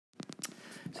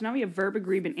So now we have verb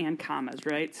agreement and commas,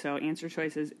 right? So answer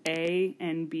choices A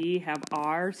and B have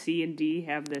are, C and D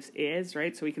have this is,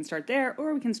 right? So we can start there,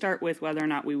 or we can start with whether or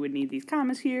not we would need these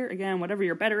commas here. Again, whatever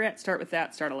you're better at, start with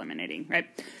that, start eliminating, right?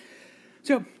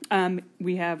 So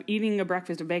we have eating a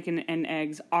breakfast of bacon and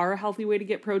eggs are a healthy way to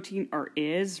get protein, or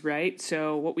is, right?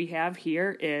 So what we have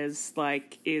here is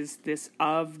is this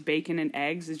of bacon and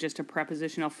eggs is just a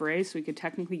prepositional phrase, so we could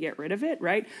technically get rid of it,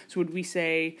 right? So would we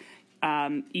say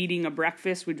eating a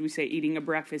breakfast, would we say eating a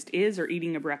breakfast is, or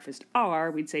eating a breakfast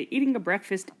are? We'd say eating a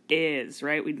breakfast is,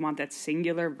 right? We'd want that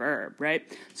singular verb, right?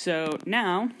 So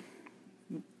now,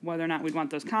 whether or not we'd want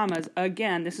those commas,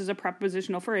 again, this is a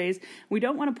prepositional phrase. We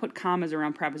don't want to put commas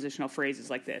around prepositional phrases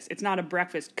like this. It's not a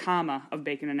breakfast, comma, of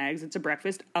bacon and eggs. It's a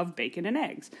breakfast of bacon and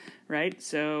eggs, right?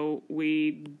 So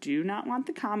we do not want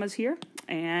the commas here,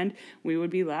 and we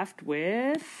would be left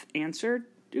with answer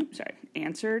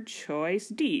choice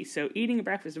D. So eating a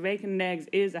breakfast of bacon and eggs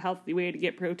is a healthy way to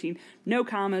get protein. No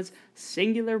commas,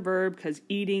 singular verb, because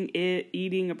eating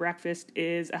a breakfast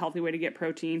is a healthy way to get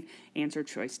protein. Answer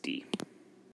choice D.